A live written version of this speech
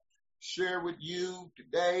share with you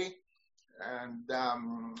today. And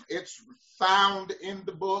it's found in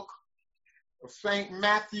the book of St.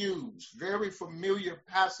 Matthew's, very familiar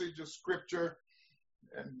passage of scripture.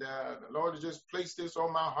 And the Lord has just placed this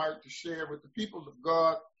on my heart to share with the people of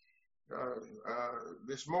God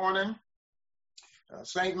this morning.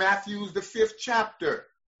 St. Matthew's, the 5th chapter.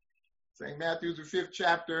 St. Matthew's, the 5th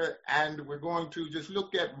chapter, and we're going to just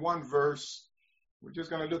look at one verse. We're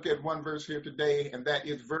just going to look at one verse here today, and that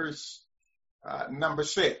is verse number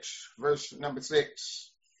 6. Verse number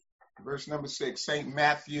 6. Verse number 6, St.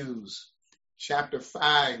 Matthew's, chapter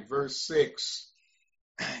 5, verse 6.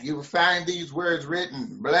 You will find these words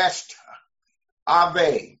written, "Blessed are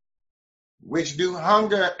they which do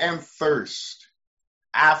hunger and thirst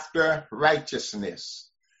after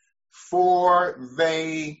righteousness, for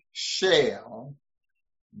they shall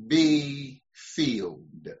be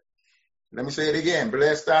filled." Let me say it again.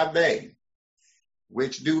 Blessed are they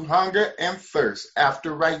which do hunger and thirst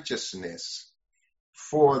after righteousness,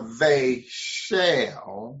 for they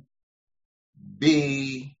shall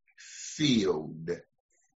be filled.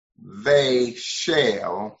 They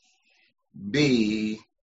shall be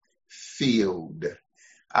filled.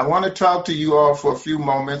 I want to talk to you all for a few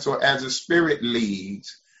moments, or as the Spirit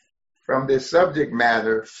leads, from this subject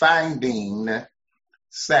matter, finding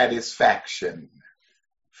satisfaction.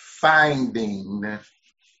 Finding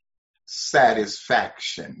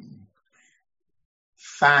satisfaction.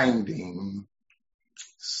 Finding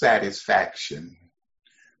satisfaction.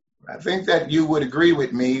 I think that you would agree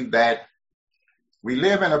with me that we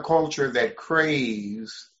live in a culture that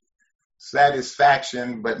craves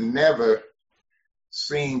satisfaction but never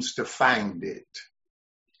seems to find it.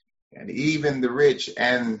 And even the rich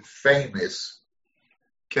and famous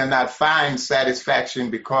cannot find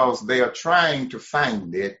satisfaction because they are trying to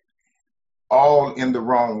find it all in the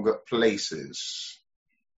wrong places.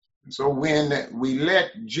 So when we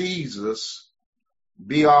let Jesus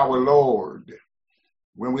be our Lord,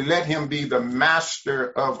 when we let him be the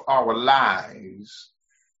master of our lives,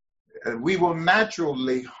 we will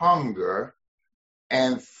naturally hunger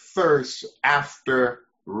and thirst after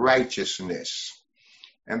righteousness.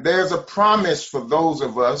 And there's a promise for those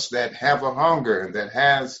of us that have a hunger, that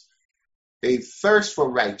has a thirst for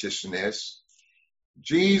righteousness.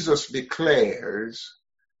 Jesus declares,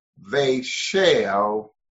 they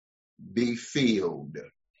shall be filled.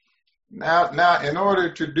 Now, in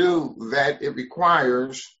order to do that, it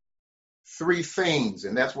requires 3 things,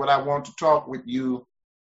 and that's what I want to talk with you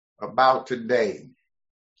about today.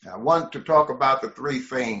 I want to talk about the 3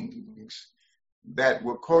 things that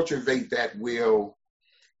will cultivate, that will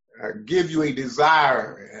give you a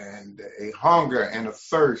desire and a hunger and a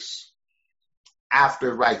thirst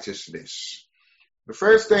after righteousness. The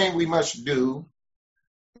first thing we must do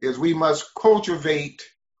is we must cultivate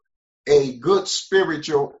a good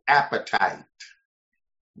spiritual appetite.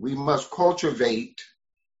 We must cultivate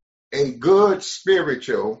a good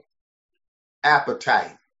spiritual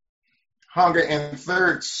appetite. Hunger and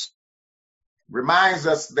thirst reminds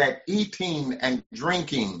us that eating and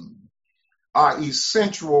drinking are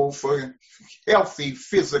essential for healthy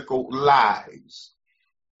physical lives.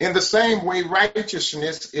 In the same way,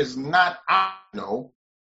 righteousness is not optional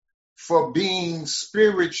for being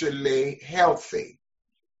spiritually healthy.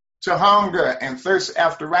 To hunger and thirst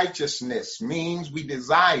after righteousness means we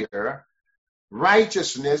desire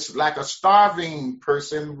righteousness like a starving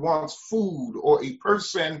person wants food, or a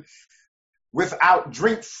person without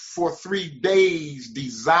drink for 3 days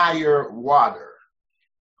desire water.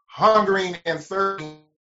 Hungering and thirsting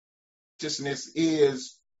righteousness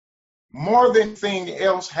is more than anything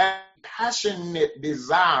else have passionate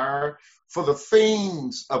desire for the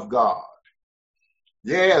things of God.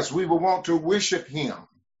 Yes, we will want to worship him.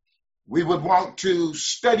 We would want to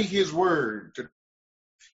study his word, to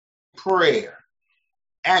prayer,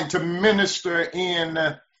 and to minister in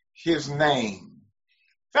his name.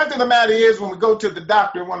 Fact of the matter is, when we go to the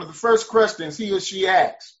doctor, one of the first questions he or she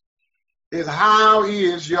asks is, how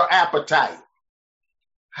is your appetite?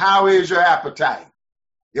 How is your appetite?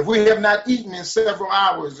 If we have not eaten in several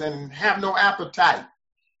hours and have no appetite,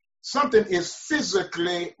 something is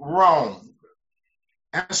physically wrong.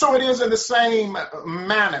 And so it is in the same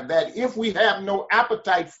manner that if we have no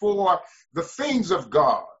appetite for the things of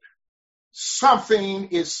God, something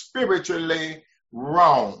is spiritually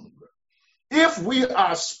wrong. If we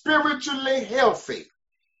are spiritually healthy,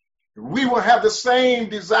 we will have the same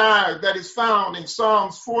desire that is found in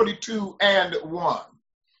Psalms 42:1,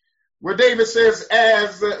 where David says,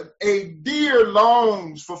 as a deer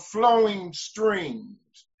longs for flowing streams,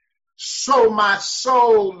 so my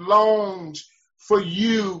soul longs for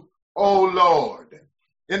you, O Lord.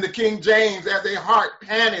 In the King James, as a hart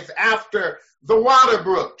panteth after the water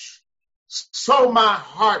brooks, so my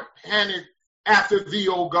heart panteth after thee,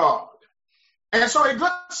 O God. And so a good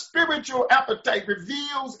spiritual appetite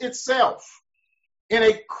reveals itself in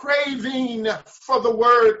a craving for the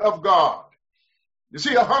word of God. You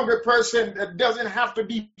see, a hungry person doesn't have to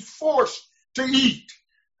be forced to eat.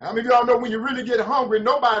 How many of y'all know when you really get hungry,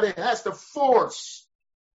 nobody has to force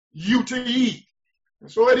you to eat? And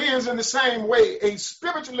so it is in the same way. A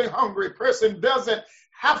spiritually hungry person doesn't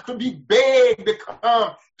have to be begged to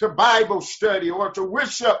come to Bible study or to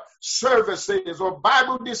worship services or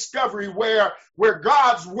Bible discovery where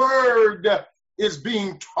God's word is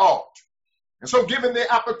being taught. And so given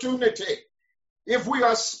the opportunity, if we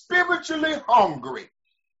are spiritually hungry,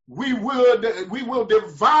 we will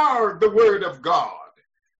devour the word of God.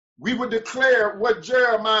 We will declare what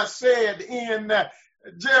Jeremiah said in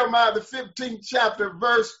Jeremiah the 15th chapter,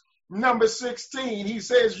 verse number 16. He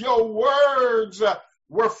says, your words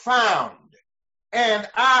were found, and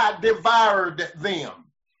I devoured them.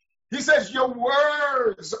 He says, your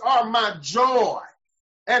words are my joy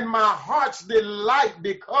and my heart's delight,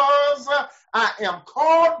 because I am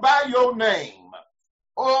called by your name,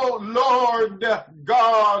 O Lord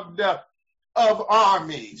God of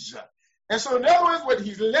armies. And so in other words, what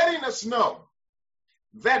he's letting us know,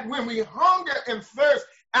 that when we hunger and thirst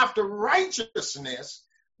after righteousness,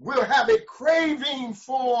 we'll have a craving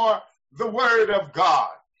for the word of God.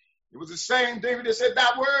 It was the same David that said, thy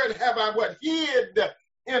word have I hid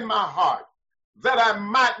in my heart, that I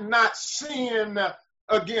might not sin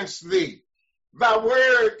against thee. Thy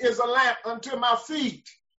word is a lamp unto my feet.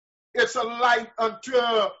 It's a light unto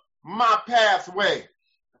my pathway.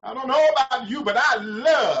 I don't know about you, but I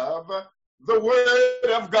love the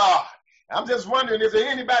word of God. I'm just wondering, is there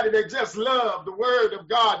anybody that just loves the word of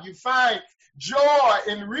God? You find joy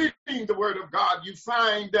in reading the word of God. You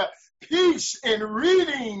find peace in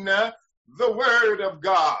reading the word of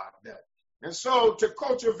God. And so to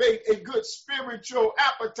cultivate a good spiritual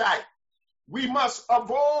appetite, we must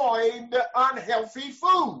avoid unhealthy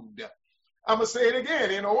food. I'm going to say it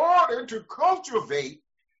again. In order to cultivate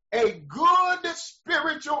a good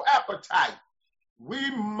spiritual appetite,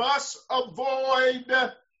 we must avoid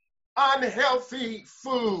unhealthy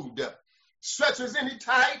food, such as any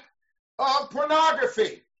type of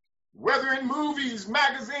pornography, whether in movies,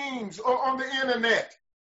 magazines, or on the internet.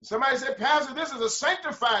 Somebody said, Pastor, this is a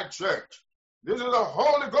sanctified church. This is a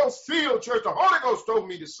Holy Ghost filled church. The Holy Ghost told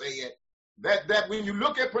me to say it, that when you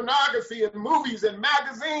look at pornography and movies and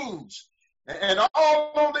magazines and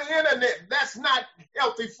all on the internet, that's not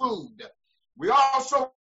healthy food. We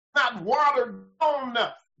also not water down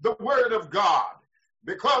the word of God,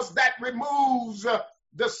 because that removes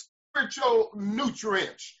the spiritual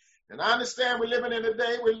nutrients. And I understand we're living in a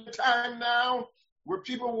day, we're in a time now where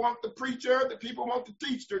people want the preacher, the people want the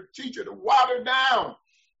teacher to water down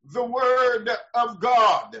the word of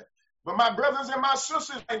God. But my brothers and my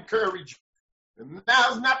sisters, I encourage you,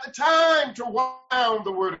 now's not the time to water down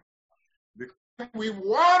the word of God. Because when we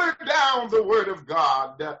water down the word of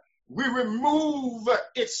God, we remove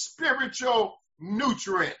its spiritual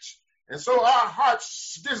nutrients. And so our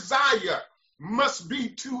heart's desire must be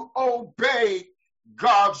to obey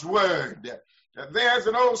God's word. There's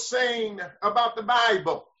an old saying about the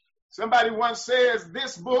Bible. Somebody once says,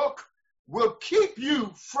 this book will keep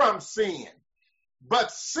you from sin,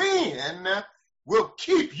 but sin will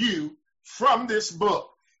keep you from this book.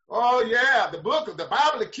 Oh yeah, the book of the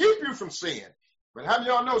Bible will keep you from sin. But how many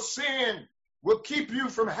of y'all know sin will keep you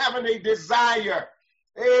from having a desire,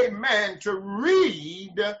 amen, to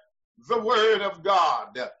read the word of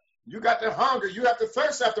God? You got to hunger. You have to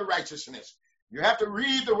thirst after righteousness. You have to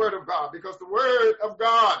read the word of God, because the word of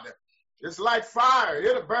God is like fire.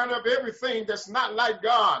 It'll burn up everything that's not like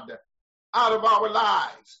God out of our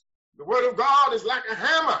lives. The word of God is like a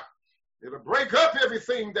hammer. It'll break up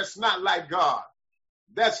everything that's not like God,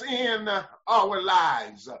 that's in our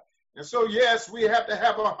lives. And so, yes, we have to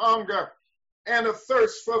have a hunger and a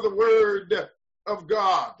thirst for the word of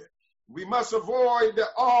God. We must avoid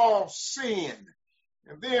all sin.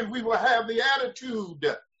 And then we will have the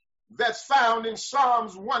attitude that's found in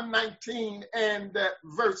Psalms 119 and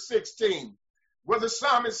verse 16, where the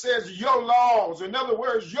psalmist says, your laws, in other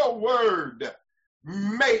words, your word,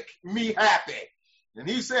 make me happy. And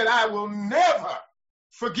he said, I will never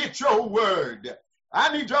forget your word.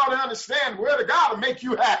 I need y'all to understand, the word of God will make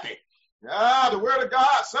you happy. The word of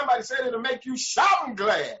God, somebody said it'll make you shouting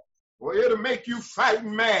glad, or it'll make you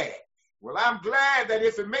fighting mad. Well, I'm glad that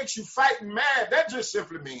if it makes you fighting mad, that just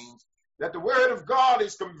simply means that the word of God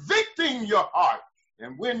is convicting your heart.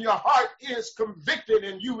 And when your heart is convicted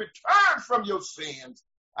and you return from your sins,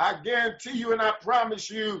 I guarantee you and I promise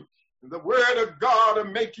you, the word of God will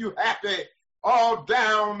make you happy all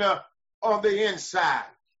down on the inside.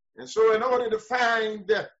 And so in order to find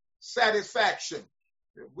satisfaction,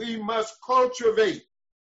 we must cultivate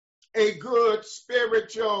a good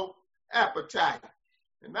spiritual appetite.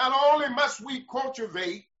 And not only must we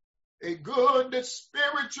cultivate a good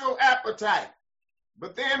spiritual appetite,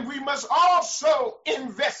 but then we must also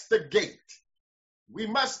investigate. We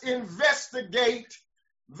must investigate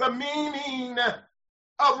the meaning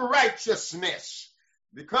of righteousness,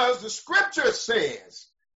 because the scripture says,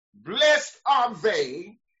 blessed are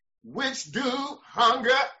they which do hunger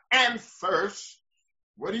and thirst.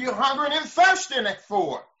 What are you hungering and thirsting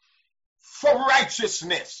for? For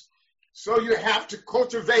righteousness. So you have to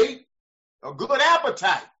cultivate a good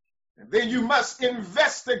appetite. And then you must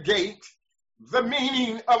investigate the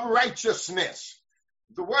meaning of righteousness.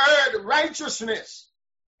 The word righteousness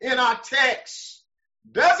in our text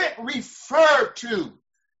doesn't refer to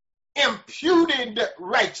imputed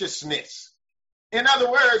righteousness. In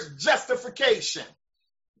other words, justification.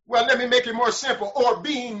 Well, let me make it more simple, or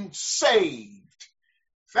being saved.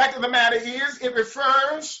 Fact of the matter is, it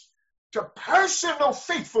refers to personal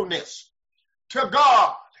faithfulness to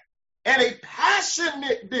God and a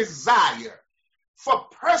passionate desire for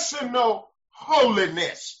personal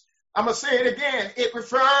holiness. I'm going to say it again. It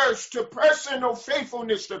refers to personal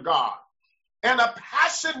faithfulness to God and a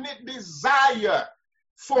passionate desire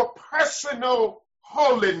for personal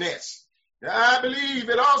holiness. I believe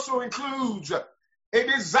it also includes a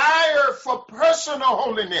desire for personal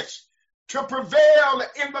holiness to prevail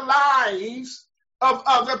in the lives of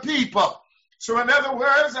other people. So in other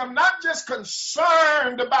words, I'm not just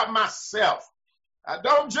concerned about myself. I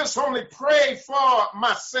don't just only pray for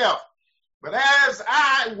myself, but as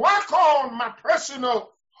I work on my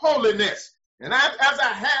personal holiness, and as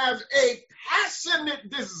I have a passionate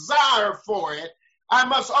desire for it, I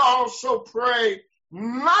must also pray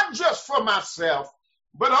not just for myself,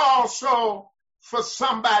 but also for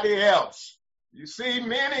somebody else. You see,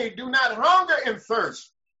 many do not hunger and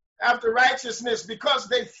thirst after righteousness because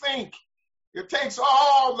they think it takes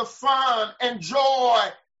all the fun and joy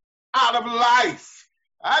out of life.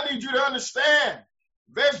 I need you to understand,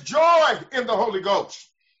 there's joy in the Holy Ghost.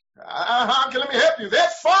 Let me help you.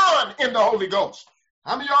 There's fun in the Holy Ghost.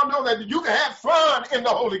 How many of y'all know that you can have fun in the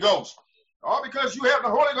Holy Ghost? All because you have the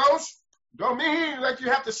Holy Ghost don't mean that you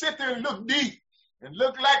have to sit there and look deep and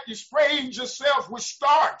look like you sprayed yourself with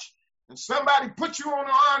starch and somebody put you on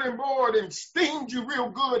an ironing board and steamed you real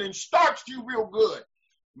good and starched you real good.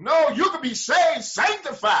 No, you can be saved,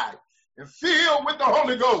 sanctified, and filled with the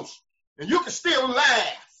Holy Ghost, and you can still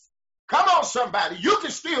laugh. Come on, somebody. You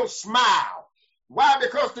can still smile. Why?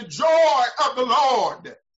 Because the joy of the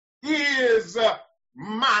Lord is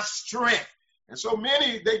my strength. And so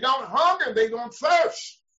many, they don't hunger, they don't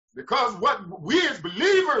thirst, because what we as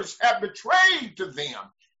believers have betrayed to them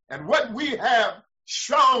and what we have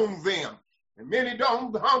shown them. And many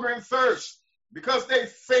don't hunger and thirst because they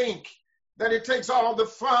think that it takes all the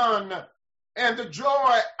fun and the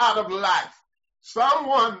joy out of life.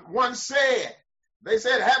 Someone once said, they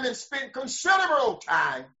said, having spent considerable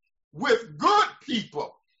time with good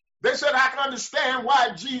people, they said, I can understand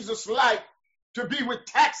why Jesus liked to be with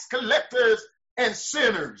tax collectors and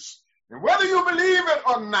sinners. And whether you believe it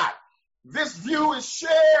or not, this view is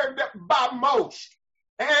shared by most.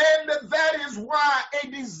 And that is why a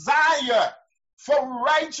desire for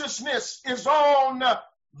righteousness is on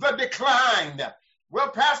the decline. Well,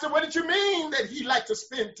 Pastor, what did you mean that he liked to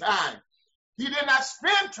spend time? He did not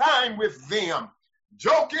spend time with them,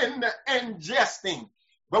 joking and jesting.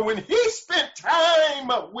 But when he spent time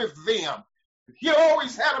with them, he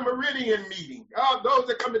always had a meridian meeting. Oh, those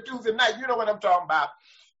that come to Tuesday night, you know what I'm talking about.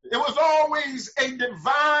 It was always a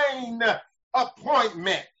divine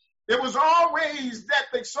appointment. It was always that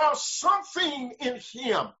they saw something in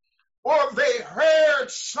him, or they heard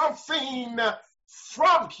something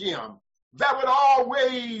from him that would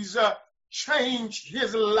always change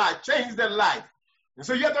his life, change their life. And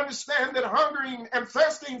so you have to understand that hungering and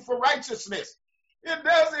thirsting for righteousness, it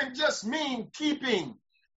doesn't just mean keeping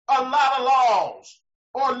a lot of laws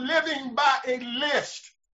or living by a list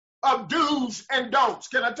of do's and don'ts.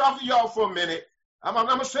 Can I talk to y'all for a minute? I'm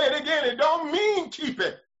going to say it again. It don't mean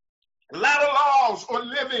keeping a lot of laws or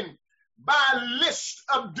living by a list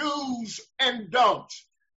of do's and don'ts.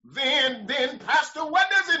 Then, Pastor, what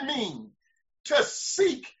does it mean to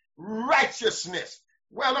seek righteousness?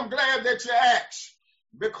 Well, I'm glad that you asked,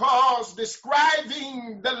 because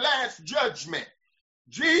describing the last judgment,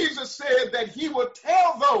 Jesus said that he will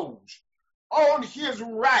tell those on his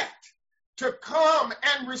right to come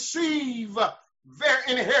and receive their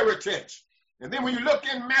inheritance. And then when you look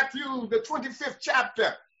in Matthew, the 25th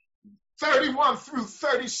chapter, 31 through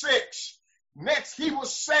 36, next he will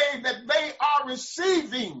say that they are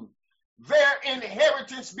receiving their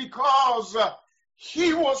inheritance because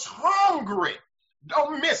he was hungry.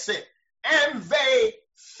 Don't miss it. And they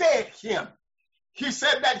fed him. He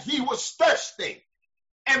said that he was thirsty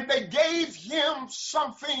and they gave him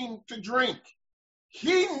something to drink.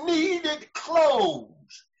 He needed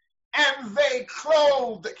clothes and they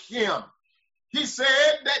clothed him. He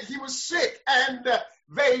said that he was sick and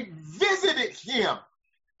they visited him,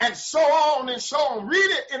 and so on and so on. Read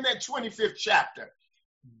it in that 25th chapter.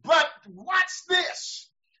 But watch this.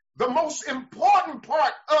 The most important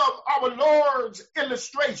part of our Lord's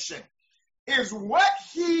illustration is what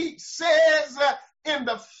he says in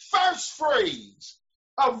the first phrase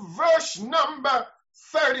of verse number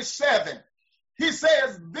 37. He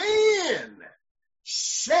says, then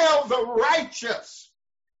shall the righteous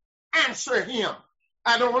answer him.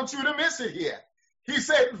 I don't want you to miss it here. He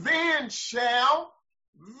said, then shall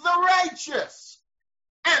the righteous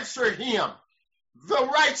answer him. The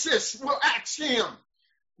righteous will ask him,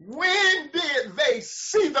 when did they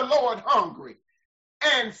see the Lord hungry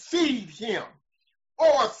and feed him,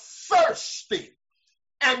 or thirsty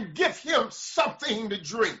and give him something to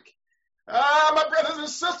drink? My brothers and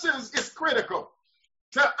sisters, it's critical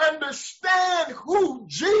to understand who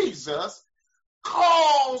Jesus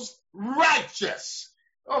calls righteous.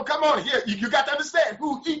 Oh, come on here. You got to understand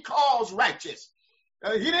who he calls righteous.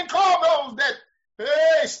 He didn't call those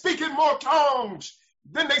that speak in more tongues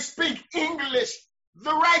than they speak English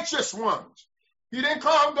the righteous ones. He didn't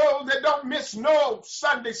call those that don't miss no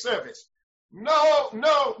Sunday service, no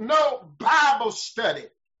Bible study,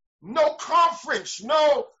 no conference,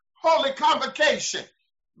 no holy convocation.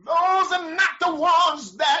 Those are not the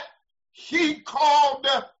ones that he called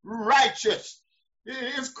righteous.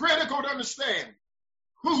 It is critical to understand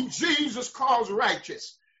who Jesus calls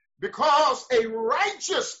righteous, because a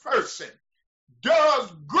righteous person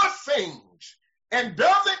does good things and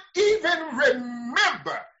doesn't even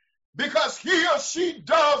remember, because he or she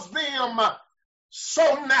does them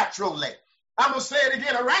so naturally. I'm going to say it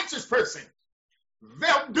again. A righteous person,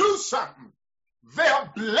 they'll do something. They'll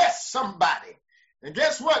bless somebody. And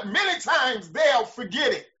guess what? Many times they'll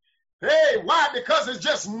forget it. Hey, why? Because it's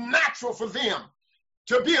just natural for them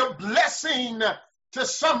to be a blessing to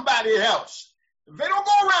somebody else. They don't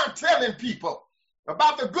go around telling people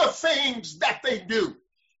about the good things that they do.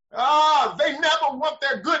 They never want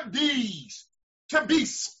their good deeds to be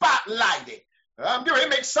spotlighted. I'm going to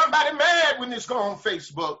make somebody mad when this goes on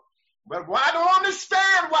Facebook. But I don't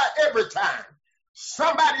understand why every time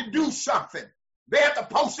somebody do something, they have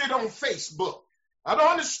to post it on Facebook. I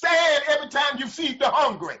don't understand every time you feed the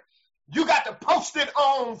hungry, you got to post it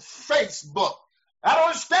on Facebook. I don't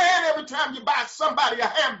understand every time you buy somebody a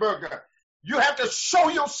hamburger, you have to show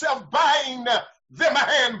yourself buying them a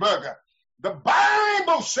hamburger. The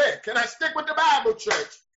Bible says, can I stick with the Bible,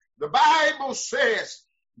 church? The Bible says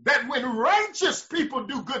that when righteous people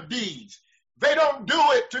do good deeds, they don't do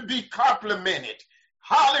it to be complimented.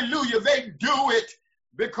 Hallelujah. They do it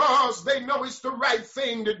because they know it's the right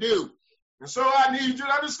thing to do. And so I need you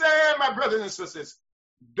to understand, my brothers and sisters,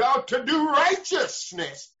 to do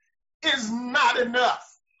righteousness is not enough.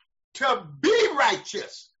 To be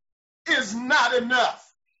righteous is not enough.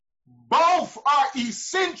 Both are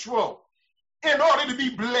essential in order to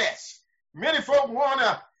be blessed. Many folk want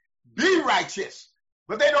to be righteous,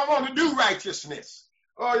 but they don't want to do righteousness.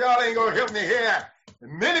 Oh, y'all ain't going to help me here.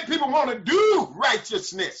 Many people want to do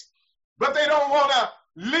righteousness, but they don't want to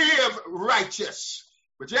live righteous.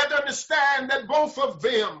 But you have to understand that both of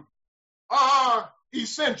them are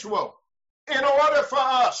essential in order for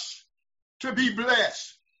us to be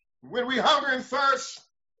blessed. When we hunger and thirst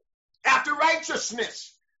after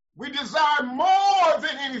righteousness, we desire more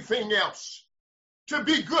than anything else to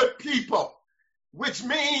be good people, which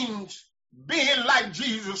means being like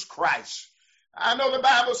Jesus Christ. I know the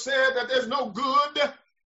Bible said that there's no good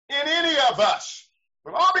in any of us,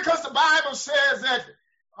 but all because the Bible says that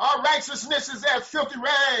our righteousness is as filthy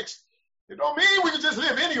rags, it don't mean we can just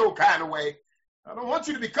live any old kind of way. I don't want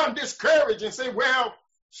you to become discouraged and say, well,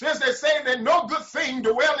 since they say that no good thing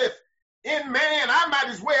dwelleth in man, I might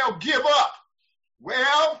as well give up.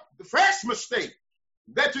 Well, the first mistake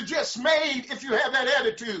that you just made, if you have that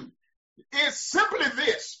attitude, is simply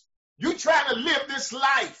this. You try to live this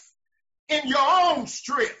life in your own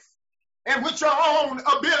strength and with your own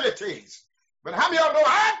abilities. But how many of y'all know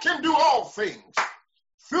I can do all things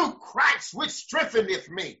through Christ which strengtheneth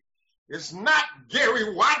me? It's not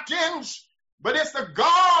Gary Watkins, but it's the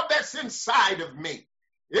God that's inside of me.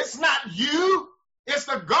 It's not you, It's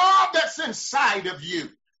the God that's inside of you.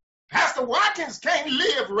 Pastor Watkins can't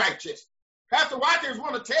live righteous. Pastor Watkins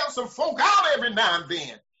want to tell some folk out every now and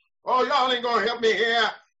then. Oh, y'all ain't going to help me here.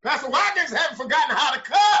 Pastor Watkins haven't forgotten how to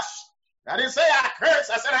cuss. I didn't say I curse.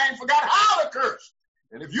 I said I ain't forgot how to curse.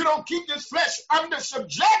 And if you don't keep this flesh under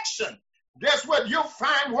subjection, guess what? You'll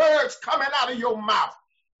find words coming out of your mouth.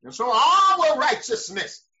 And so our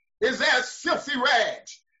righteousness is as filthy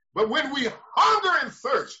rags. But when we hunger and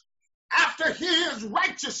thirst after his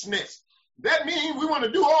righteousness, that means we want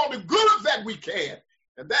to do all the good that we can.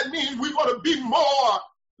 And that means we want to be more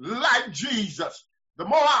like Jesus. The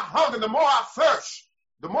more I hunger, the more I thirst,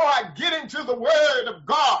 the more I get into the word of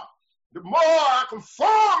God, the more I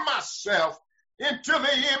conform myself into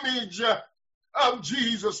the image of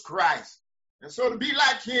Jesus Christ. And so to be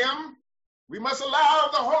like him, we must allow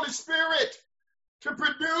the Holy Spirit to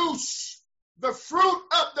produce the fruit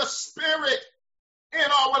of the Spirit in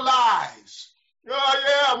our lives. Oh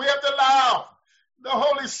yeah, we have to allow the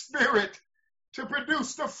Holy Spirit to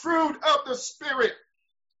produce the fruit of the Spirit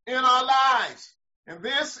in our lives. And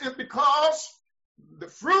this is because the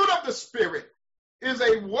fruit of the Spirit is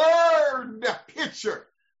a word picture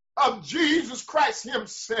of Jesus Christ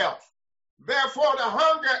himself. Therefore, the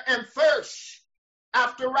hunger and thirst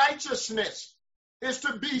after righteousness is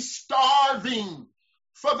to be starving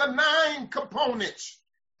for the 9 components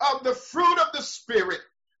of the fruit of the Spirit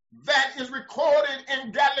that is recorded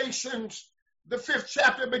in Galatians, the 5th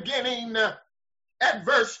chapter, beginning at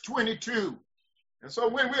verse 22. And so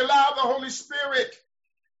when we allow the Holy Spirit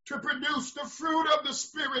to produce the fruit of the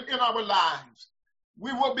Spirit in our lives,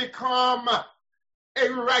 we will become a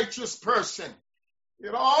righteous person.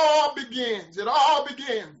 It all begins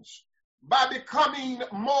by becoming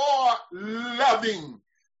more loving.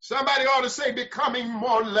 Somebody ought to say becoming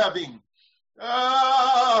more loving.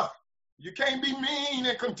 You can't be mean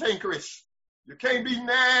and cantankerous. You can't be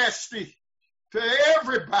nasty to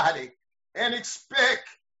everybody and expect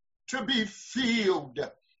to be filled.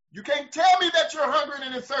 You can't tell me that you're hungry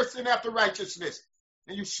and thirsting after righteousness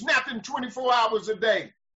and you're snapping 24 hours a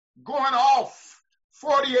day, going off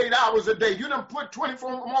 48 hours a day. You done put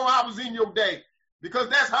 24 more hours in your day because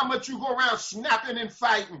that's how much you go around snapping and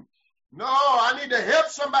fighting. No, I need to help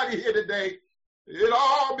somebody here today. It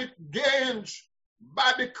all begins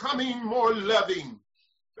by becoming more loving.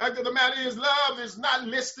 The fact of the matter is, love is not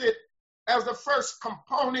listed as the first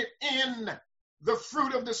component in the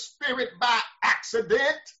fruit of the Spirit by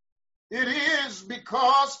accident. It is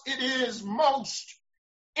because it is most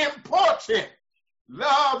important.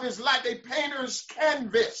 Love is like a painter's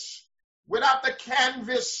canvas. Without the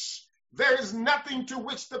canvas, there is nothing to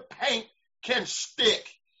which the paint can stick.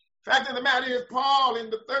 The fact of the matter is, Paul,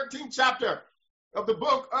 in the 13th chapter of the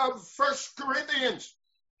book of 1 Corinthians,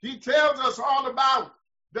 he tells us all about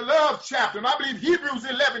the love chapter. And I believe Hebrews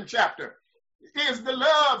 11 chapter is the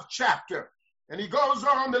love chapter. And he goes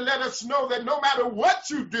on to let us know that no matter what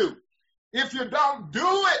you do, if you don't do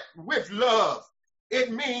it with love,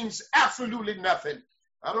 it means absolutely nothing.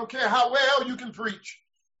 I don't care how well you can preach.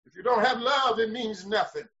 If you don't have love, it means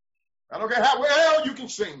nothing. I don't care how well you can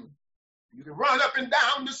sing. You can run up and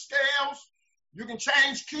down the scales. You can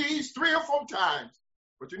change keys 3 or 4 times.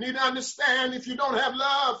 But you need to understand, if you don't have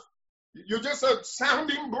love, you're just a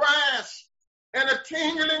sounding brass and a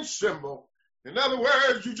tingling cymbal. In other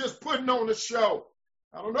words, you're just putting on a show.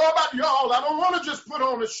 I don't know about y'all. I don't want to just put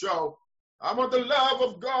on a show. I want the love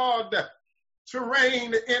of God to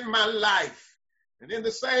reign in my life. And in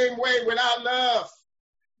the same way, without love,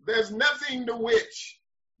 there's nothing to which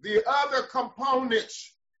the other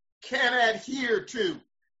components can adhere to.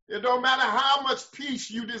 It don't matter how much peace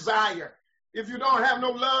you desire. If you don't have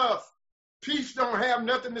no love, peace don't have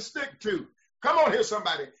nothing to stick to. Come on here,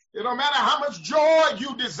 somebody. It don't matter how much joy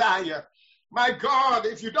you desire. My God,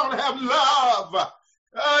 if you don't have love,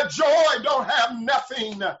 joy don't have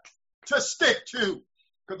nothing to stick to.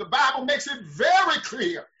 Because the Bible makes it very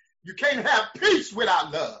clear. You can't have peace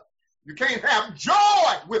without love. You can't have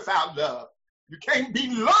joy without love. You can't be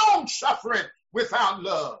long-suffering without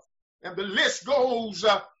love. And the list goes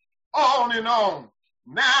on and on.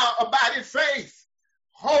 Now, abideth faith,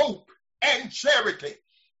 hope, and charity.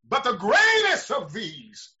 But the greatest of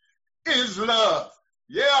these is love.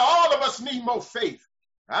 Yeah, all of us need more faith.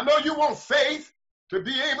 I know you want faith to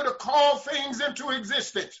be able to call things into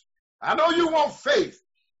existence. I know you want faith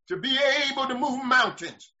to be able to move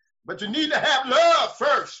mountains. But you need to have love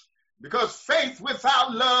first, because faith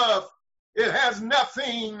without love, it has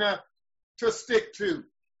nothing to stick to.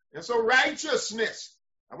 And so righteousness,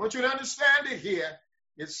 I want you to understand it here,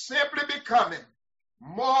 is simply becoming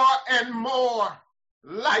more and more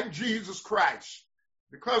like Jesus Christ.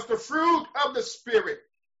 because the fruit of the Spirit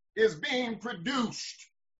is being produced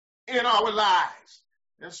in our lives.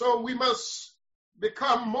 And so we must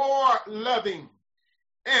become more loving,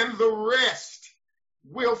 and the rest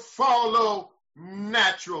will follow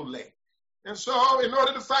naturally. And so in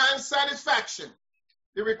order to find satisfaction,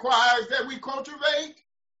 it requires that we cultivate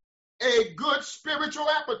a good spiritual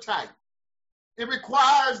appetite. It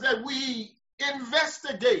requires that we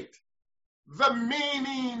investigate the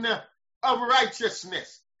meaning of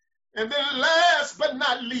righteousness. And then last but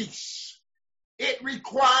not least, it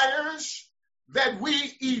requires that we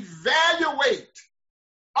evaluate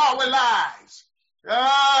our lives.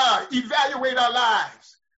 Evaluate our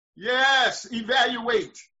lives. Yes,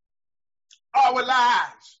 evaluate our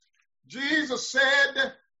lives. Jesus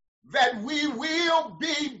said that we will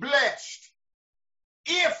be blessed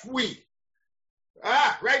if we,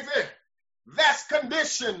 right there, that's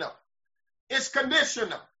conditional. It's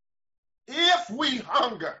conditional. If we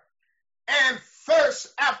hunger and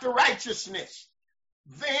thirst after righteousness,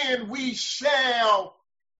 then we shall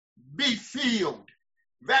be filled.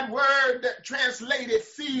 That word translated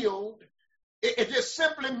filled, it just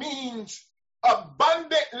simply means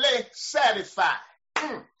abundantly satisfied.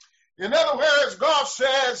 In other words, God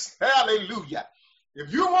says, hallelujah,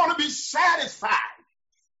 if you want to be satisfied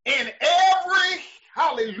in every,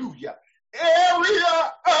 hallelujah,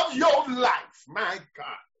 area of your life, my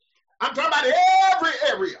God, I'm talking about every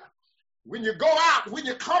area. When you go out, when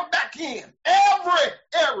you come back in, every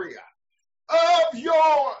area of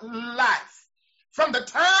your life, from the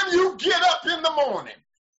time you get up in the morning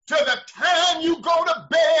to the time you go to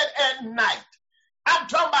bed at night, I'm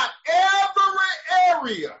talking about every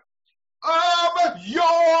area of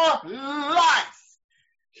your life.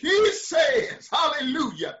 He says,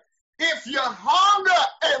 hallelujah, if you hunger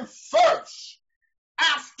and thirst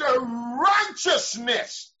after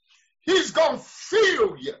righteousness, he's going to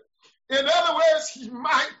fill you. In other words,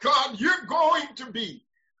 my God, you're going to be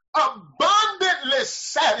abundantly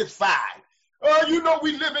satisfied. You know,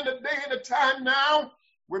 we live in a day and a time now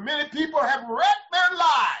where many people have wrecked their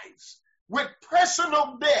lives with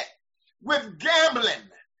personal debt, with gambling,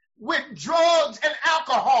 with drugs and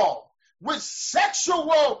alcohol, with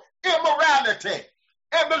sexual immorality,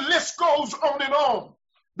 and the list goes on,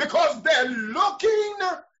 because they're looking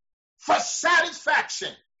for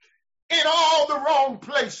satisfaction in all the wrong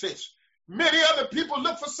places. Many other people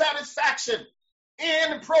look for satisfaction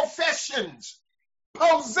in professions,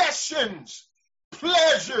 possessions,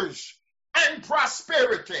 pleasures, and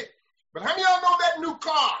prosperity. But how many of y'all know that new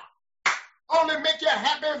car only make you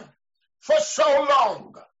happy for so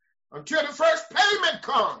long, until the first payment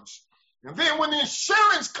comes, and then when the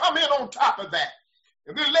insurance come in on top of that,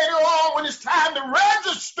 and then later on when it's time to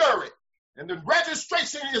register it, and the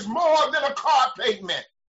registration is more than a car payment,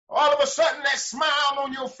 all of a sudden that smile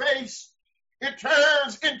on your face, it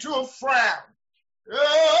turns into a frown.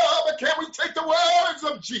 Oh, but can we take the words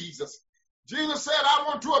of Jesus? Jesus said, I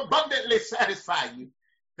want to abundantly satisfy you.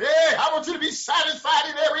 Hey, I want you to be satisfied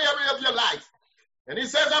in every area of your life. And he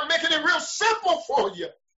says, I'm making it real simple for you.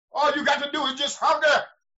 All you got to do is just hunger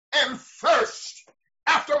and thirst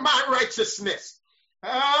after my righteousness.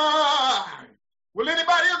 Will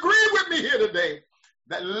anybody agree with me here today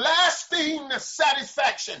that lasting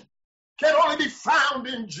satisfaction can only be found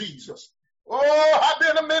in Jesus? Oh, I've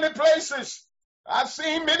been to many places. I've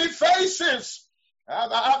seen many faces.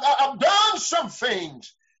 I've done some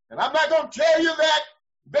things. And I'm not going to tell you that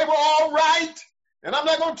they were all right. And I'm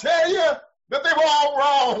not going to tell you that they were all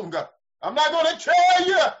wrong. I'm not going to tell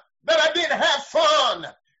you that I didn't have fun.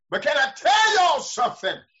 But can I tell y'all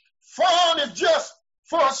something? Fun is just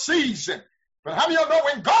for a season. But how many of y'all know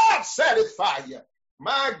when God satisfies you?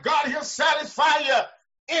 My God, he'll satisfy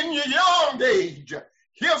you in your young age.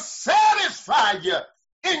 He'll satisfy you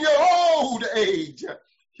in your old age.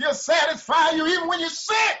 He'll satisfy you even when you're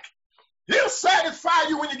sick. He'll satisfy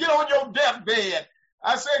you when you get on your deathbed.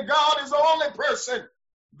 I say God is the only person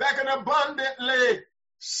that can abundantly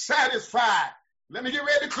satisfy. Let me get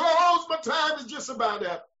ready to close. My time is just about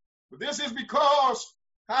up. But this is because,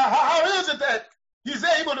 how is it that he's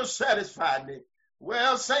able to satisfy me?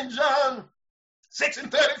 Well, St. John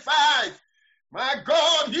 6:35, my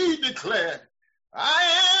God, he declared,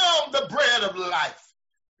 I am the bread of life.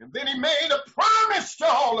 And then he made a promise to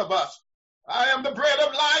all of us. I am the bread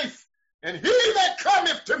of life, and he that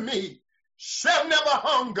cometh to me shall never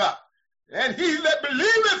hunger, and he that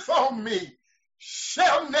believeth on me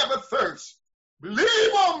shall never thirst.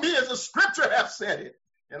 Believe on me, as the scripture hath said it,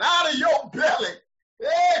 and out of your belly,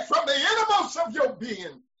 from the innermost of your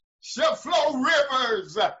being, shall flow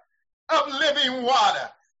rivers of living water.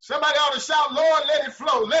 Somebody ought to shout, Lord, let it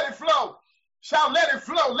flow, let it flow. shall let it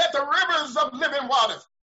flow. Let the rivers of living waters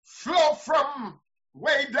flow from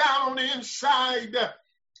way down on the inside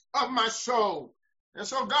of my soul. And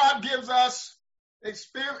so God gives us a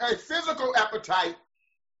physical appetite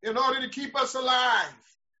in order to keep us alive.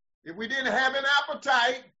 If we didn't have an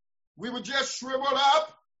appetite, we would just shrivel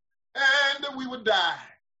up and we would die.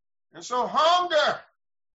 And so hunger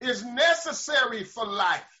is necessary for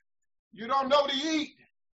life. You don't know to eat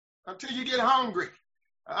until you get hungry.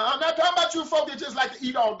 I'm not talking about you folks that just like to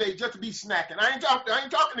eat all day just to be snacking. I ain't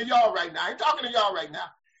talking to y'all right now. I ain't talking to y'all right now.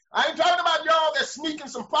 I ain't talking about y'all that's sneaking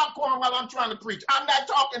some popcorn while I'm trying to preach. I'm not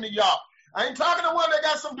talking to y'all. I ain't talking to one that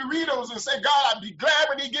got some Doritos and say, God, I'd be glad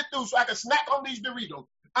when he get through so I can snack on these Doritos.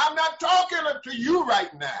 I'm not talking to you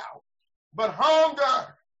right now. But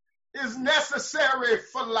hunger is necessary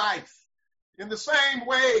for life. In the same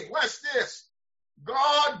way, watch this,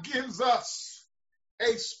 God gives us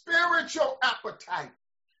a spiritual appetite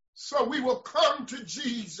so we will come to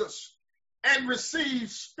Jesus and receive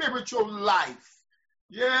spiritual life.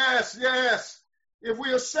 Yes, yes. If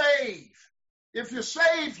we are saved, if you're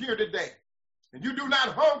saved here today, and you do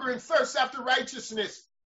not hunger and thirst after righteousness,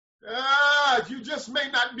 you just may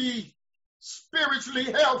not be spiritually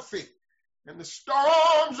healthy. And the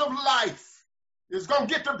storms of life is going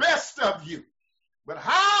to get the best of you. But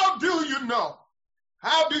how do you know?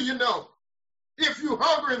 How do you know if you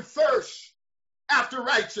hunger and thirst after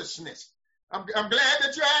righteousness? I'm glad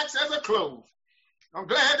that you asked as a close. I'm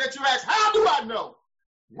glad that you asked, how do I know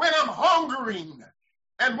when I'm hungering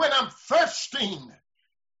and when I'm thirsting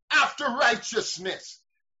after righteousness?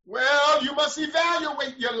 Well, you must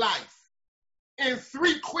evaluate your life in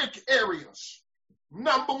 3 quick areas.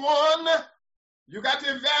 Number 1, you got to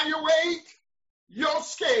evaluate your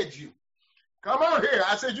schedule. Come on here.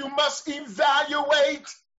 I said you must evaluate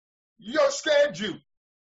your schedule.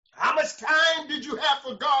 How much time did you have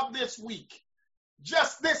for God this week?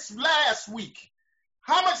 Just this last week.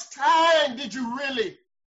 How much time did you really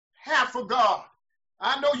have for God?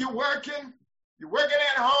 I know you're working. You're working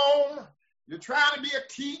at home. You're trying to be a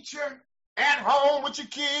teacher at home with your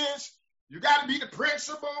kids. You got to be the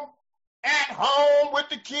principal at home with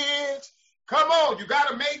the kids. Come on, you got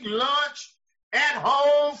to make lunch at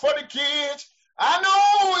home for the kids. I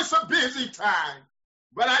know it's a busy time,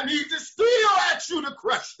 but I need to still ask you the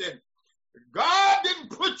question. God didn't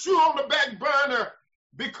put you on the back burner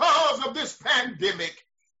because of this pandemic,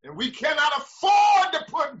 and we cannot afford to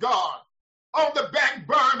put God on the back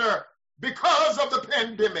burner because of the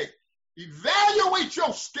pandemic. Evaluate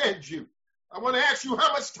your schedule. I want to ask you,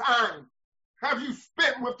 how much time have you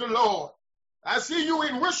spent with the Lord? I see you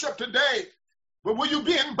in worship today, but will you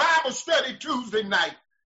be in Bible study Tuesday night?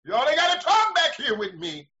 Y'all ain't got to talk back here with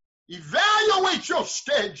me. Evaluate your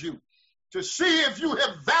schedule to see if you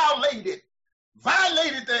have violated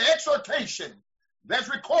the exhortation that's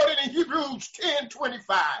recorded in Hebrews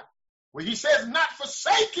 10:25, where he says, not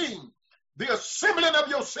forsaking the assembling of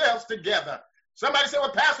yourselves together. Somebody said,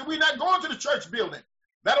 well, Pastor, we're not going to the church building.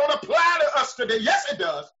 That don't apply to us today. Yes, it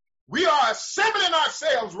does. We are assembling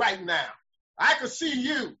ourselves right now. I can see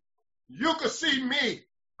you. You can see me.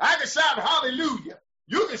 I can shout hallelujah.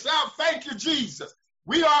 You can shout thank you, Jesus.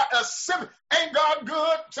 We are assembling. Ain't God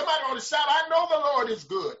good? Somebody ought to shout, I know the Lord is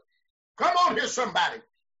good. Come on here, somebody.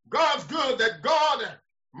 God's good. That God,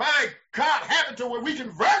 my God, have it to where we can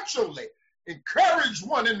virtually encourage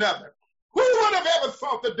one another. Who would have ever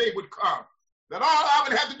thought the day would come that all I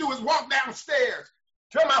would have to do is walk downstairs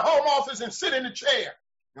to my home office and sit in the chair,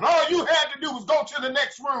 and all you had to do was go to the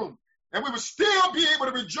next room, and we would still be able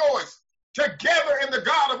to rejoice together in the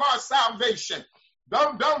God of our salvation.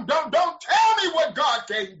 Don't tell me what God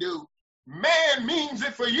can't do. Man means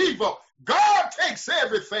it for evil. God takes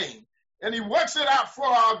everything and he works it out for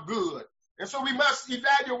our good. And so we must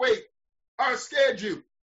evaluate our schedule.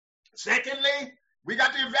 Secondly, we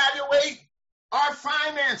got to evaluate our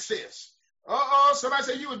finances. Somebody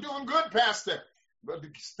said, you were doing good, Pastor, but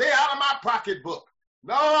stay out of my pocketbook.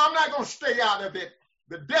 No, I'm not going to stay out of it.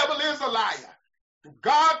 The devil is a liar.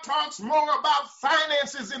 God talks more about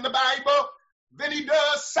finances in the Bible than he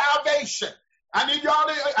does salvation. I need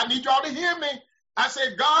y'all to hear me. I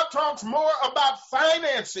said God talks more about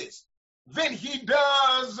finances than he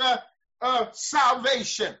does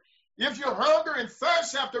salvation. If you hunger and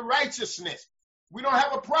thirst after righteousness, we don't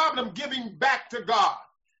have a problem giving back to God.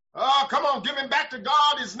 Oh, come on, giving back to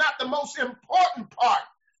God is not the most important part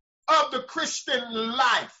of the Christian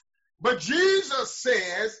life. But Jesus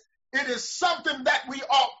says it is something that we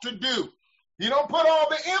ought to do. He don't put all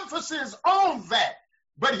the emphasis on that,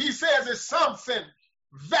 but he says it's something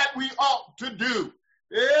that we ought to do.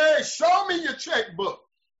 Hey, show me your checkbook.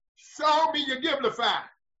 Show me your Givelify.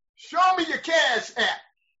 Show me your Cash App,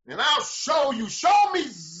 and I'll show you. Show me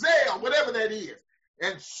Zelle, whatever that is,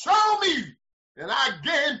 and show me, and I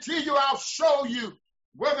guarantee you I'll show you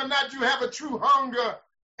whether or not you have a true hunger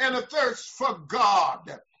and a thirst for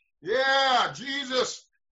God. Yeah, Jesus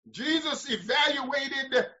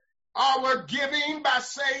evaluated our giving by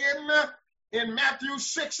saying in Matthew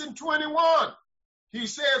 6:21, he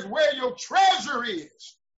says, where your treasure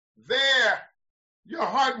is, there your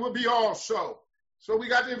heart will be also. So we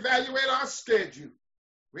got to evaluate our schedule.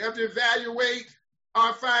 We have to evaluate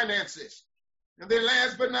our finances. And then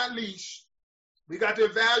last but not least, we got to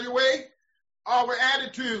evaluate our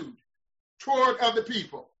attitude toward other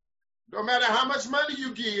people. No matter how much money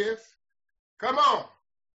you give, come on.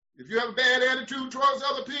 If you have a bad attitude towards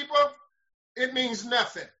other people, it means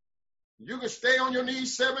nothing. You can stay on your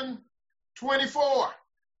knees 7/24.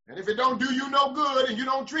 And if it don't do you no good and you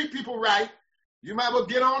don't treat people right, you might well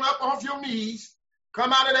get on up off your knees,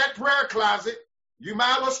 come out of that prayer closet. You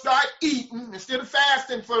might well start eating instead of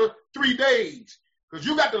fasting for 3 days. Because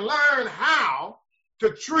you got to learn how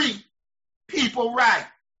to treat people right.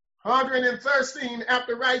 Hungering and thirsting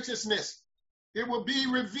after righteousness. It will be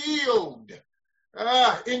revealed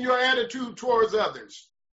in your attitude towards others.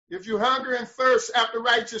 If you hunger and thirst after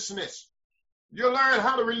righteousness, you'll learn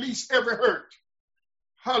how to release every hurt.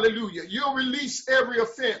 Hallelujah. You'll release every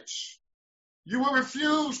offense. You will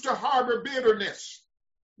refuse to harbor bitterness,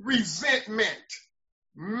 resentment,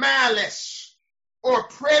 malice, or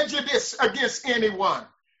prejudice against anyone.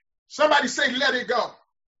 Somebody say, let it go.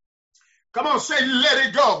 Come on, say, let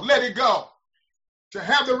it go, let it go. To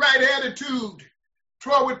have the right attitude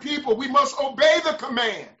toward people, we must obey the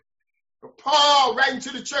command of Paul writing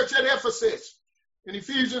to the church at Ephesus in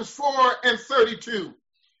Ephesians 4:32.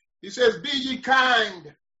 He says, be ye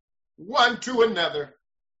kind one to another,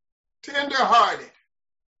 tender-hearted,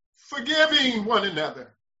 forgiving one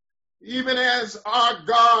another, even as our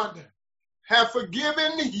God hath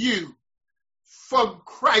forgiven you for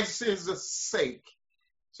Christ's sake.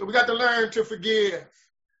 So we got to learn to forgive.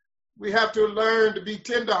 We have to learn to be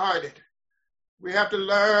tender-hearted. We have to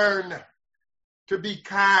learn to be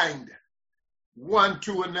kind one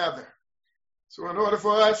to another. So in order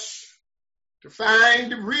for us to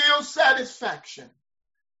find real satisfaction,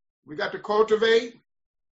 we got to cultivate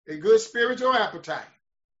a good spiritual appetite.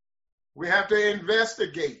 We have to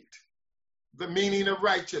investigate the meaning of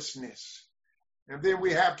righteousness. And then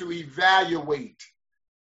we have to evaluate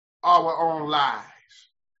our own lives.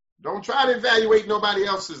 Don't try to evaluate nobody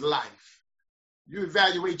else's life. You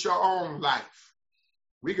evaluate your own life.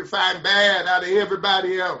 We can find bad out of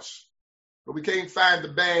everybody else, but we can't find the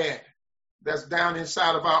bad that's down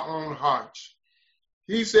inside of our own hearts.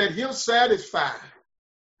 He said he'll satisfy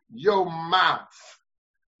your mouth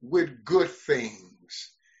with good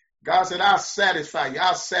things. God said, I'll satisfy you.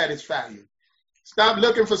 I'll satisfy you. Stop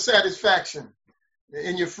looking for satisfaction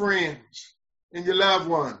in your friends, in your loved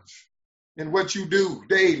ones, in what you do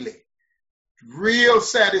daily. Real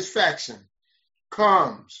satisfaction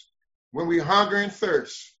comes when we hunger and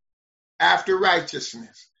thirst after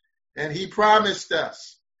righteousness. And he promised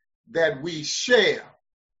us that we shall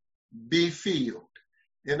be filled.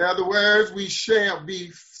 In other words, we shall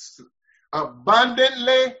be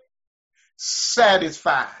abundantly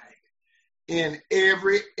satisfied in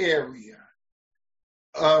every area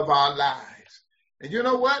of our lives. And you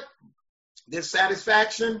know what? This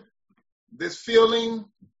satisfaction, this feeling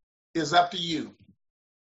is up to you.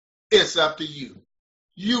 It's up to you.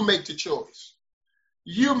 You make the choice.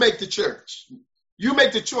 You make the church. You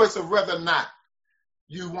make the choice of whether or not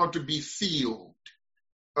you want to be filled,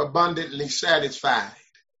 abundantly satisfied,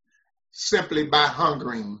 simply by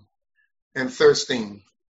hungering and thirsting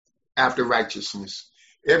after righteousness.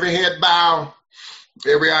 Every head bow,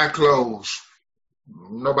 every eye closed.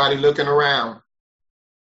 Nobody looking around.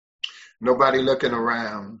 Nobody looking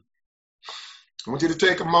around. I want you to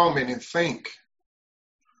take a moment and think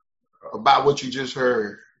about what you just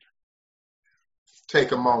heard.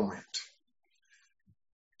 Take a moment.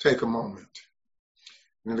 Take a moment.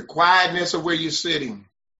 In the quietness of where you're sitting,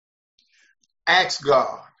 ask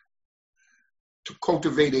God to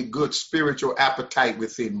cultivate a good spiritual appetite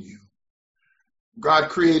within you. God,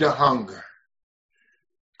 create a hunger.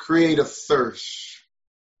 Create a thirst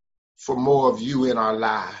for more of you in our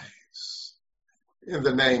lives. In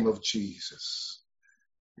the name of Jesus.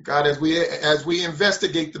 God, as we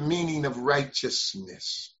investigate the meaning of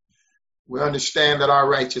righteousness, we understand that our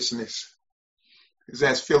righteousness is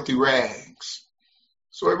as filthy rags.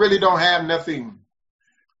 So it really don't have nothing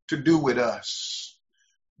to do with us,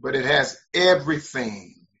 but it has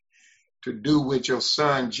everything to do with your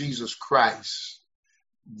son, Jesus Christ,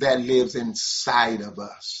 that lives inside of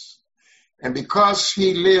us. And because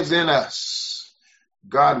he lives in us,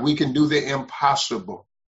 God, we can do the impossible.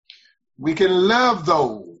 We can love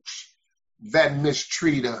those that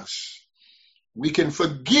mistreat us. We can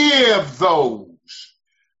forgive those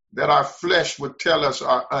that our flesh would tell us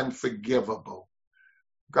are unforgivable.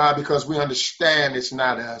 God, because we understand it's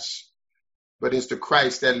not us, but it's the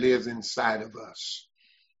Christ that lives inside of us.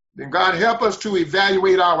 Then God, help us to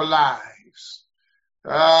evaluate our lives.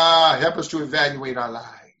 Help us to evaluate our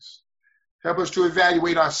lives. Help us to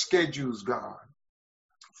evaluate our schedules, God.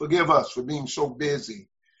 Forgive us for being so busy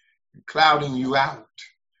and clouding you out.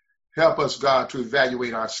 Help us, God, to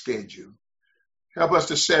evaluate our schedule. Help us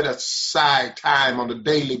to set aside time on a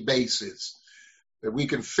daily basis that we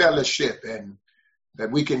can fellowship and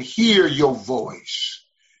that we can hear your voice.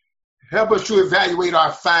 Help us to evaluate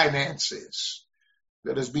our finances.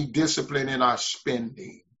 Let us be disciplined in our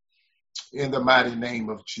spending in the mighty name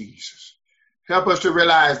of Jesus. Help us to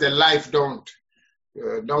realize that life don't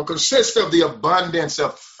consist of the abundance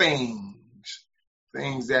of things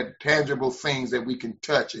that tangible things that we can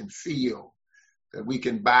touch and feel, that we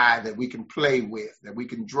can buy, that we can play with, that we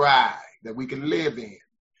can drive, that we can live in.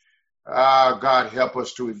 God, help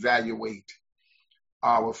us to evaluate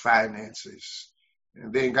our finances.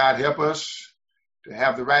 And then, God, help us to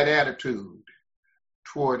have the right attitude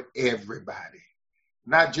toward everybody,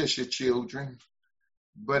 not just your children,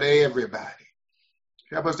 but everybody.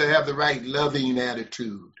 Help us to have the right loving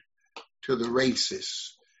attitude to the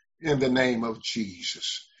racists in the name of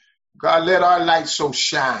Jesus. God, let our light so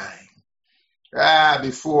shine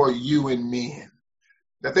before you and men,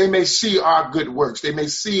 that they may see our good works. They may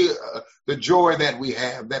see the joy that we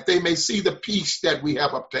have, that they may see the peace that we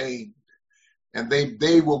have obtained, and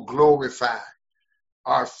they will glorify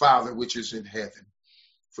our Father which is in heaven.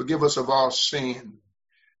 Forgive us of all sin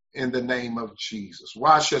in the name of Jesus.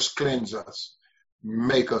 Wash us, cleanse us,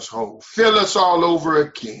 make us whole. Fill us all over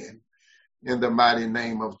again in the mighty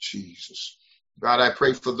name of Jesus. God, I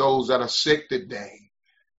pray for those that are sick today.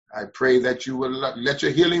 I pray that you will let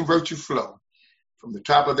your healing virtue flow from the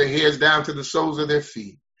top of their heads down to the soles of their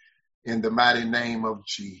feet in the mighty name of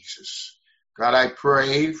Jesus. God, I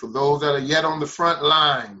pray for those that are yet on the front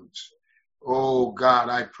lines. Oh, God,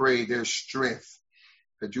 I pray their strength,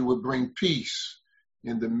 that you would bring peace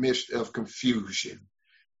in the midst of confusion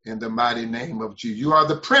in the mighty name of Jesus. You are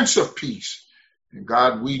the Prince of Peace. And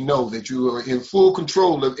God, we know that you are in full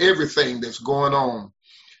control of everything that's going on.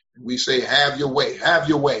 We say, have your way, have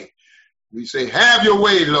your way. We say, have your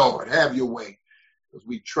way, Lord, have your way. Because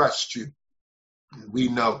we trust you. And we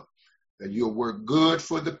know that you'll work good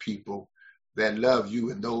for the people that love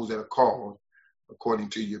you and those that are called according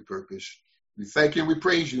to your purpose. We thank you and we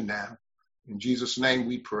praise you now. In Jesus' name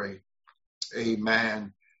we pray.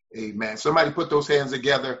 Amen. Amen. Somebody put those hands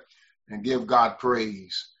together and give God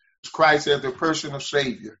praise. Christ as the personal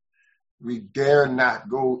Savior. We dare not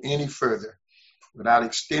go any further without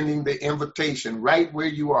extending the invitation right where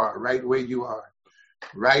you are, right where you are,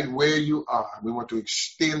 right where you are. We want to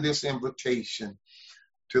extend this invitation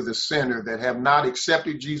to the sinner that have not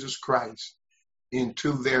accepted Jesus Christ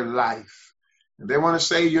into their life. And they want to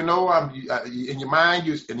say, you know, in your mind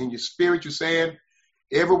and in your spirit, you're saying,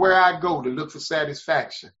 everywhere I go to look for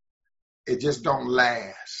satisfaction, it just don't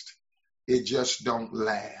last. It just don't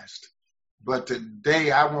last. But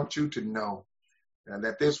today I want you to know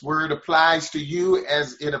that this word applies to you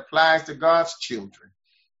as it applies to God's children.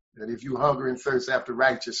 That if you hunger and thirst after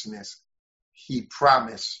righteousness, he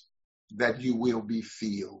promised that you will be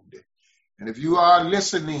filled. And if you are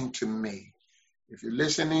listening to me, if you're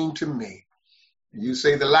listening to me, and you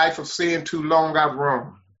say the life of sin too long I've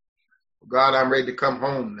roamed, God, I'm ready to come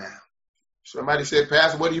home now. Somebody said,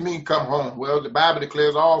 Pastor, what do you mean come home? Well, the Bible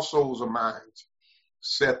declares all souls are mine,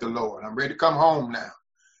 saith the Lord. I'm ready to come home now.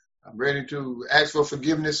 I'm ready to ask for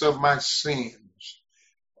forgiveness of my sins.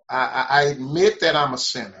 I admit that I'm a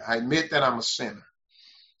sinner. I admit that I'm a sinner.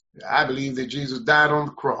 I believe that Jesus died on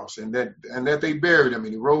the cross and that they buried him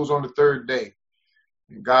and he rose on the third day.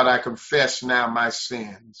 And God, I confess now my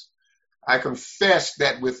sins. I confess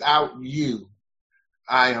that without you,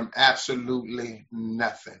 I am absolutely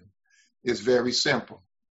nothing. It's very simple.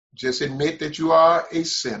 Just admit that you are a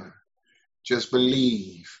sinner. Just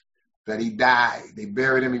believe that he died. They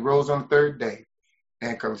buried him. He rose on the third day.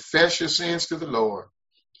 And confess your sins to the Lord.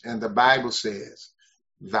 And the Bible says,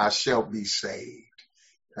 thou shalt be saved.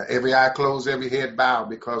 Every eye closed, every head bowed,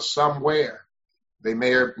 because somewhere they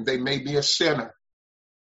may be a sinner.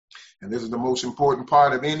 And this is the most important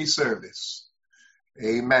part of any service.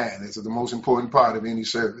 Amen. This is the most important part of any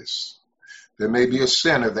service. There may be a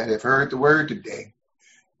sinner that have heard the word today.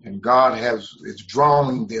 And God is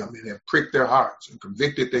drawing them and have pricked their hearts and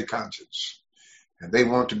convicted their conscience. And they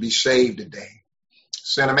want to be saved today.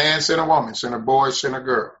 Sinner man, sinner woman, sinner boy, sinner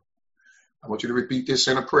girl. I want you to repeat this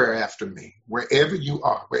in a prayer after me. Wherever you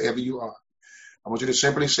are, I want you to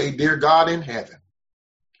simply say, Dear God in heaven,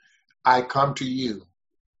 I come to you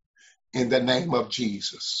in the name of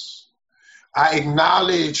Jesus. I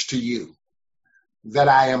acknowledge to you that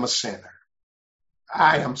I am a sinner.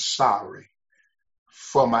 I am sorry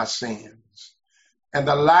for my sins. And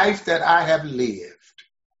the life that I have lived,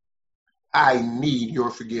 I need your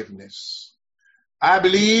forgiveness. I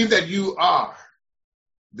believe that you are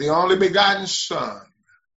the only begotten Son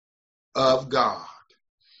of God,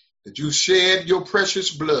 that you shed your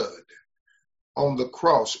precious blood on the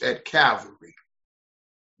cross at Calvary.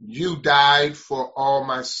 You died for all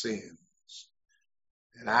my sins.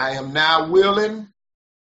 And I am now willing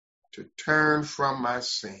to turn from my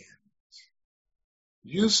sins.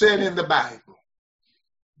 You said in the Bible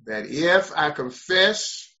that if I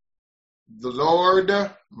confess the Lord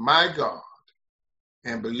my God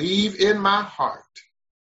and believe in my heart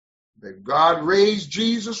that God raised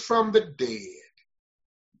Jesus from the dead,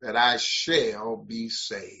 that I shall be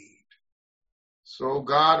saved. So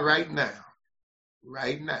God, right now,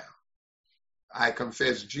 I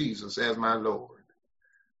confess Jesus as my Lord.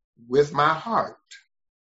 With my heart,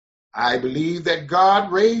 I believe that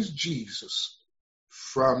God raised Jesus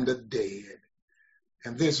from the dead.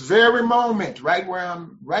 And this very moment, right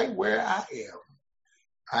where I am,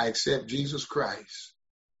 I accept Jesus Christ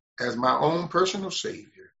as my own personal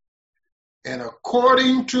Savior. And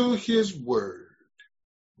according to his word,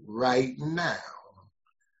 right now,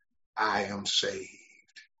 I am saved.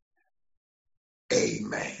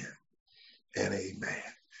 Amen and amen.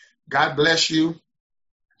 God bless you.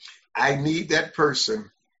 I need that person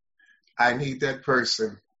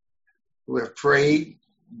who have prayed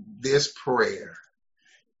this prayer.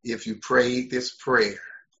 If you prayed this prayer,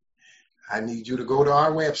 I need you to go to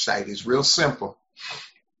our website. It's real simple.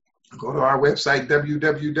 Go to our website,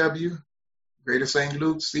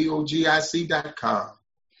 www.greaterstluke.com.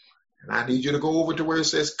 And I need you to go over to where it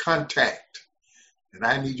says contact. And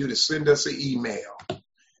I need you to send us an email.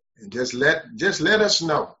 And just let us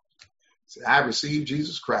know. Say, I received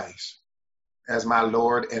Jesus Christ as my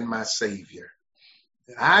Lord and my Savior.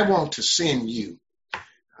 And I want to send you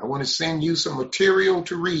some material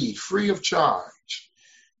to read free of charge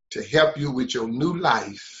to help you with your new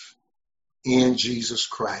life in Jesus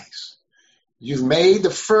Christ. You've made the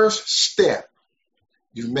first step.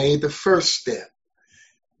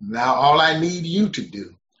 Now all I need you to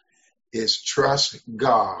do is trust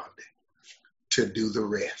God to do the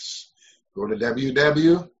rest. Go to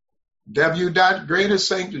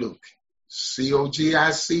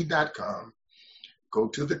www.greaterstluke.com. Go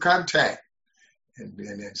to the contact and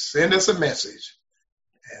then send us a message.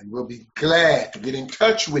 And we'll be glad to get in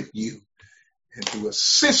touch with you and to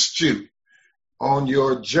assist you on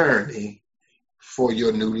your journey for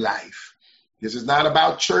your new life. This is not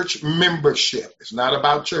about church membership. It's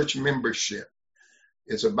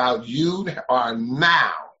about you are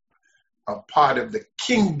now a part of the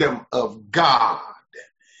kingdom of God.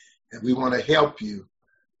 And we want to help you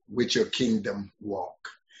with your kingdom walk.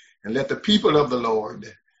 And let the people of the Lord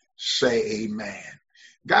say amen.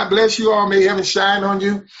 God bless you all. May heaven shine on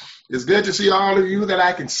you. It's good to see all of you that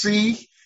I can see.